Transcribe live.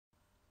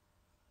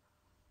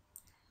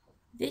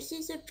This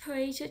is a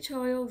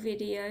pre-tutorial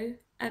video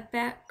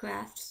about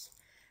graphs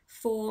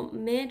for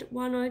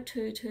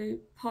MED1022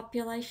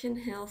 Population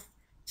Health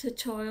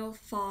Tutorial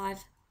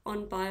 5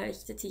 on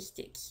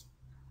Biostatistics.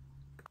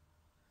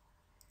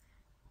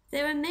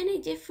 There are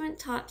many different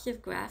types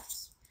of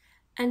graphs,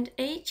 and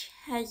each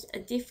has a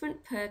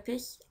different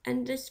purpose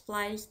and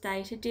displays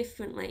data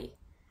differently.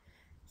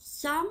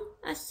 Some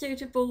are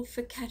suitable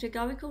for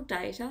categorical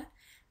data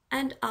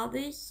and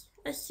others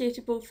are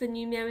suitable for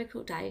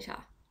numerical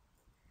data.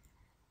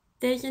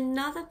 There's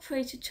another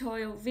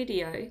pre-tutorial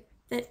video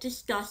that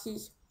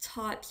discusses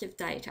types of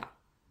data.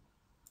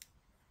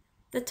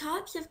 The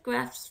types of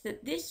graphs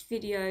that this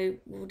video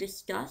will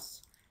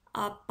discuss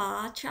are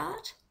bar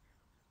chart,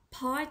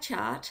 pie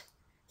chart,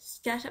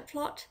 scatter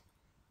plot,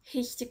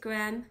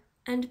 histogram,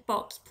 and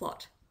box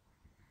plot.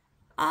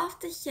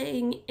 After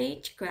seeing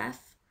each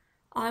graph,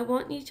 I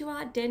want you to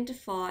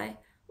identify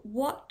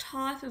what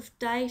type of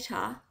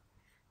data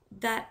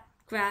that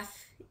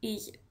graph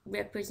is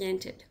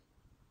represented.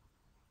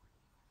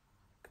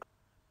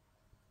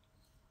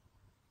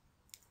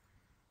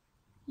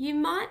 You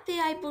might be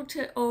able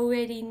to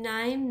already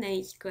name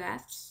these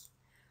graphs,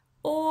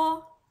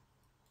 or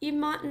you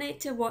might need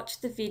to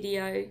watch the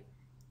video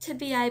to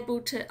be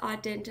able to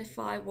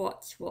identify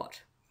what's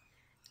what.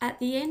 At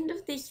the end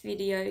of this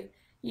video,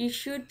 you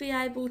should be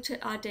able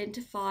to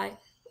identify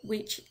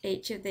which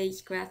each of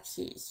these graphs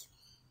is.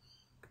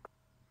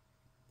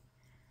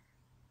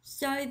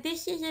 So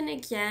this is an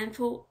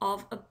example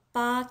of a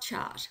bar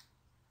chart.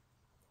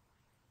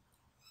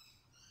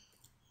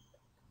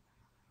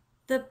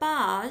 The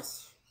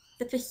bars,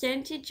 the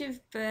percentage of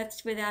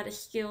births without a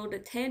skilled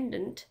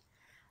attendant,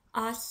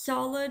 are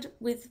solid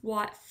with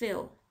white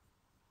fill.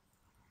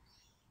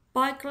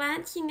 By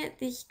glancing at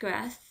this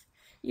graph,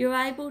 you're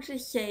able to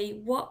see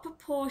what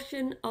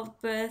proportion of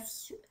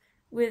births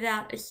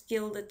without a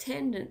skilled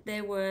attendant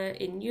there were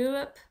in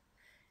Europe,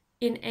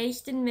 in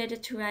Eastern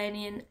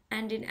Mediterranean,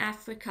 and in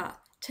Africa,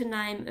 to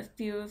name a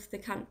few of the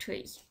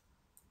countries.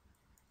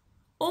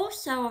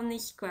 Also on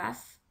this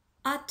graph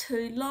are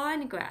two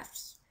line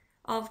graphs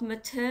of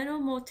maternal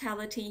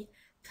mortality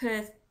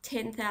per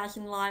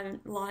 10,000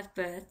 live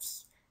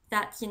births,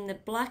 that's in the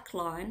black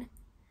line,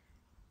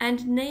 and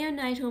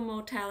neonatal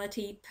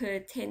mortality per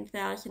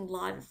 10,000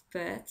 live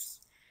births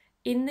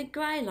in the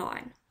grey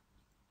line.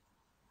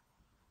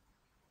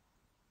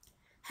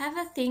 Have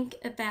a think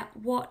about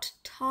what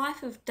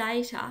type of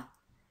data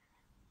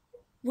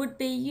would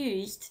be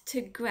used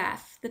to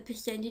graph the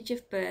percentage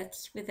of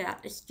births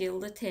without a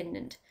skilled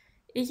attendant.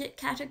 Is it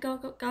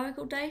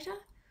categorical data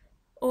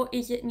or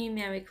is it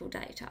numerical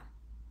data?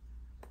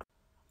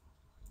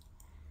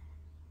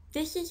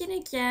 This is an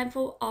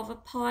example of a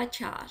pie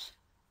chart.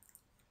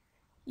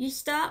 You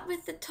start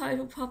with the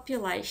total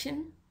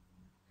population,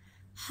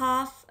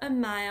 half are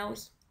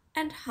males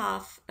and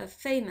half are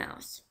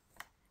females.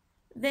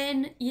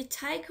 Then you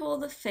take all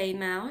the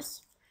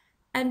females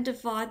and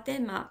divide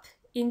them up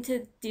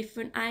into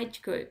different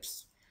age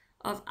groups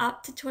of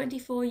up to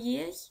 24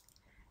 years,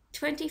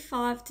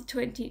 25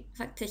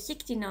 to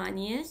 69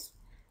 years,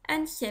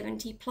 and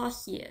 70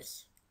 plus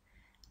years.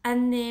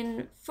 And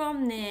then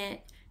from there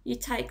you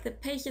take the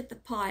piece of the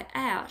pie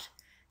out,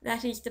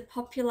 that is the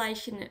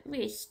population at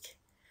risk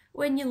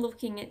when you're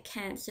looking at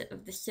cancer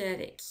of the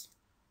cervix.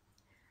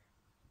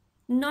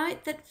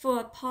 Note that for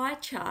a pie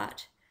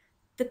chart,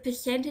 the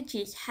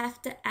percentages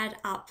have to add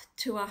up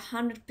to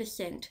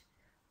 100%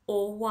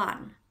 or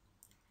 1.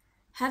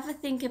 Have a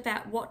think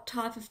about what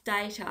type of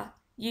data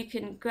you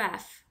can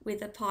graph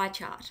with a pie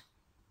chart.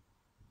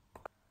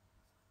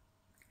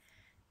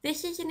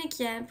 This is an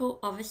example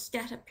of a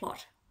scatter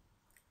plot.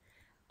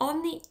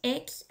 On the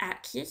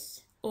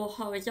x-axis, or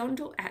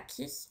horizontal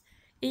axis,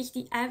 is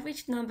the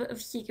average number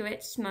of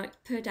cigarettes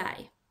smoked per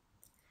day.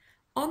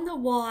 On the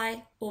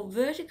y, or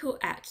vertical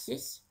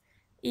axis,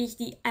 is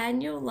the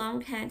annual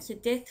lung cancer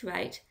death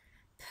rate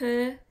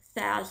per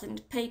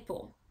 1,000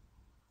 people.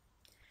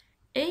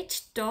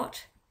 Each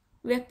dot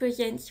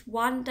represents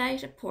one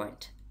data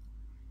point.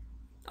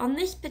 On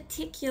this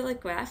particular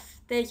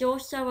graph, there's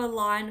also a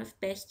line of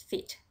best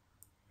fit.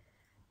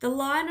 The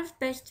line of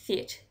best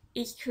fit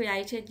is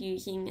created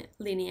using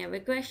linear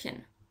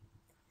regression.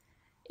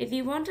 If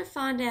you want to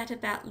find out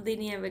about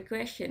linear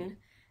regression,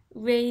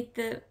 read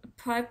the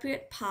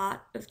appropriate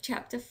part of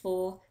Chapter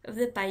 4 of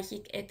the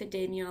Basic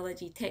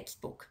Epidemiology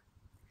textbook,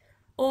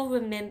 or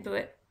remember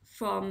it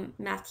from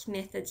maths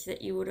methods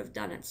that you would have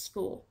done at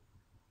school.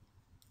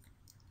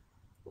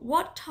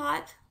 What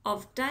type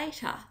of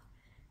data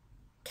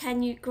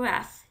can you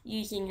graph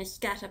using a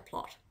scatter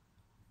plot?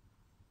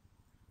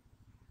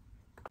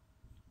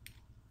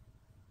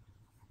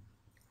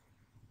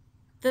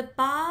 The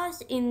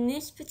bars in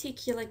this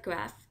particular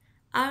graph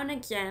are an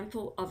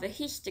example of a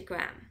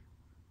histogram.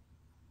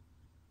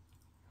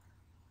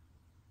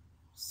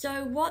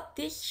 So what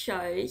this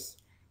shows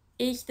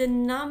is the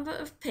number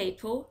of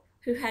people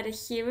who had a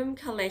serum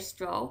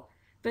cholesterol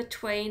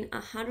between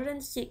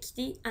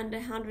 160 and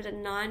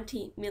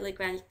 190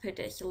 milligrams per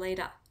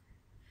deciliter,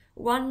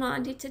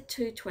 190 to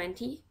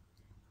 220,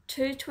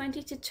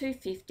 220 to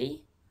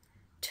 250,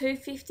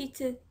 250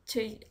 to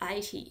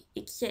 280,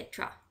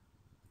 etc.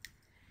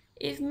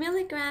 If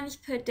milligrams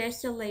per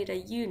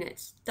deciliter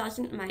units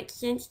doesn't make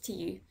sense to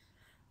you,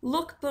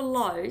 look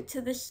below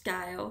to the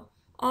scale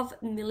of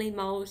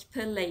millimoles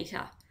per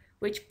litre,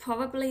 which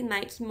probably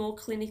makes more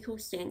clinical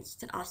sense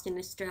to us in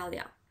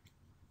Australia.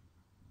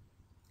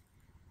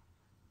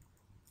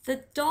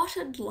 The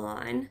dotted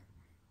line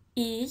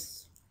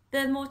is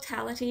the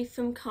mortality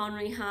from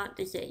coronary heart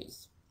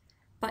disease,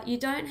 but you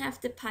don't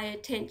have to pay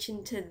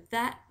attention to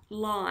that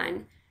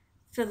line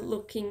for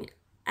looking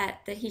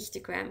at the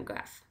histogram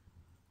graph.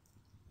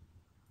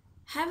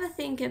 Have a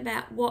think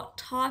about what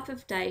type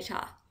of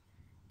data,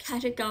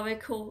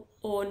 categorical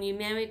or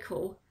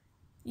numerical,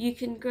 you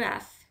can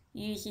graph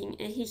using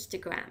a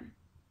histogram.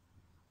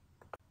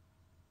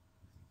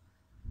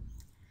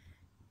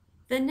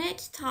 The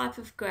next type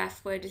of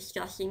graph we're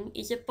discussing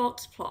is a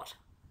box plot.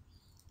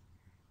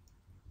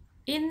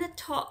 In the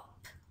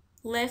top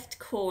left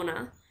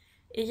corner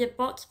is a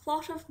box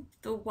plot of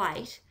the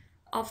weight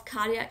of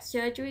cardiac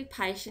surgery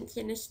patients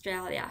in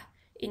Australia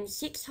in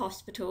 6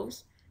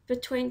 hospitals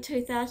between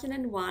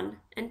 2001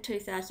 and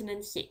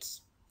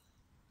 2006.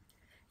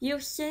 You'll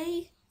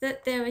see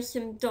that there are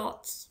some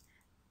dots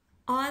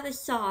either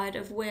side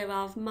of where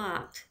I've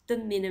marked the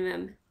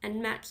minimum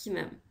and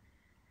maximum.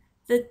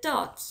 The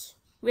dots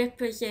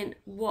represent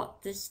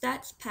what the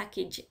stats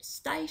package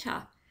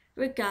Stata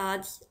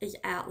regards as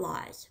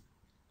outliers.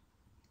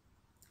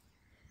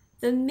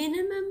 The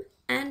minimum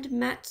and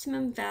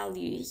maximum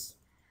values,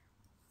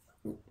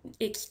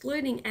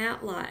 excluding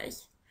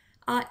outliers,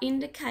 are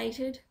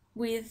indicated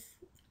with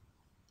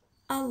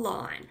a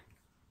line.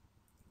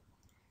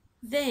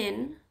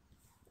 Then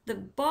the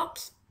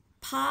box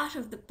part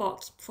of the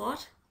box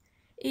plot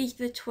is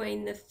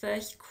between the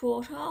first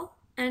quartile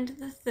and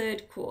the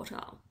third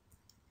quartile.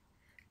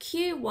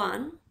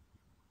 Q1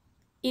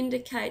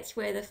 indicates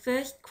where the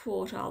first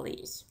quartile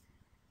is.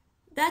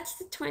 That's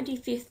the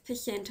 25th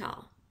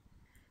percentile.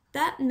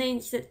 That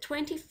means that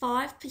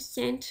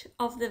 25%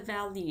 of the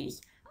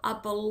values are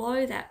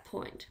below that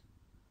point.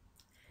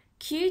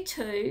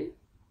 Q2,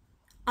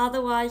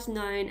 otherwise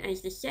known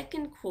as the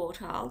second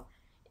quartile,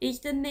 is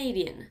the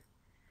median.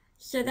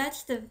 So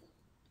that's the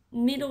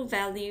middle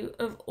value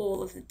of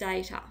all of the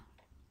data.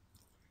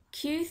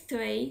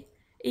 Q3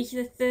 is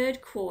the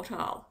third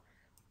quartile,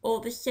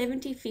 or the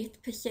 75th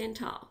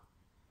percentile.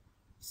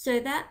 So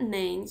that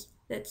means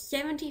that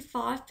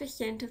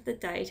 75% of the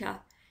data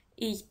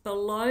is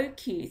below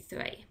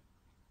Q3.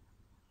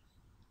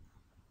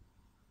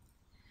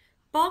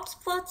 Box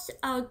plots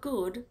are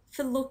good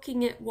for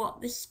looking at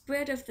what the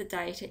spread of the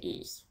data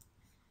is.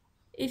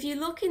 If you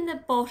look in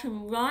the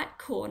bottom right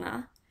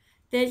corner,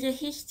 there's a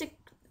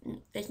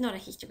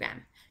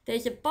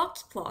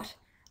box plot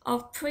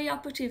of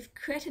preoperative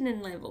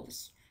creatinine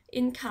levels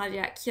in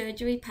cardiac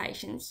surgery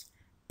patients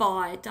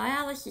by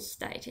dialysis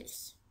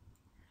status.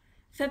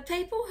 For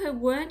people who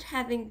weren't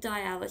having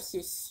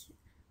dialysis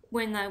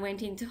when they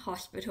went into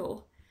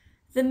hospital,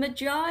 the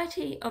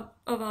majority of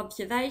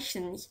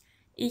observations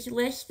is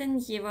less than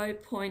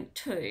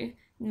 0.2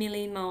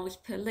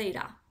 millimoles per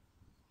litre.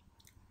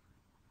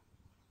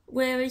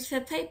 Whereas for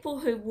people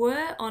who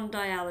were on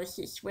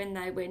dialysis when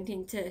they went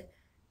into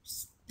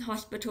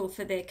hospital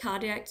for their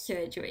cardiac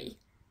surgery,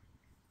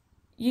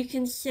 you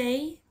can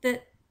see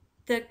that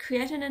the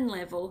creatinine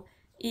level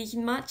is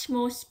much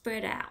more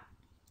spread out.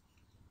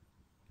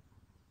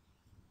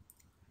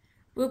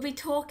 We'll be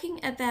talking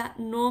about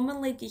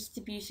normally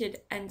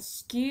distributed and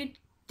skewed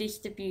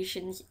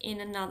distributions in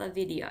another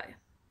video.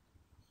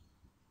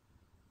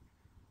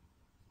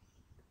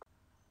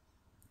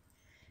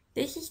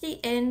 This is the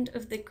end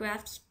of the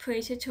graphs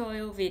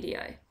pre-tutorial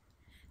video.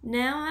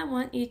 Now I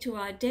want you to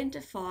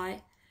identify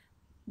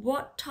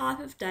what type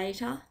of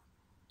data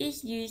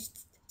is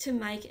used to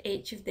make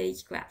each of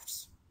these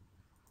graphs.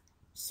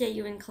 See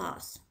you in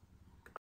class.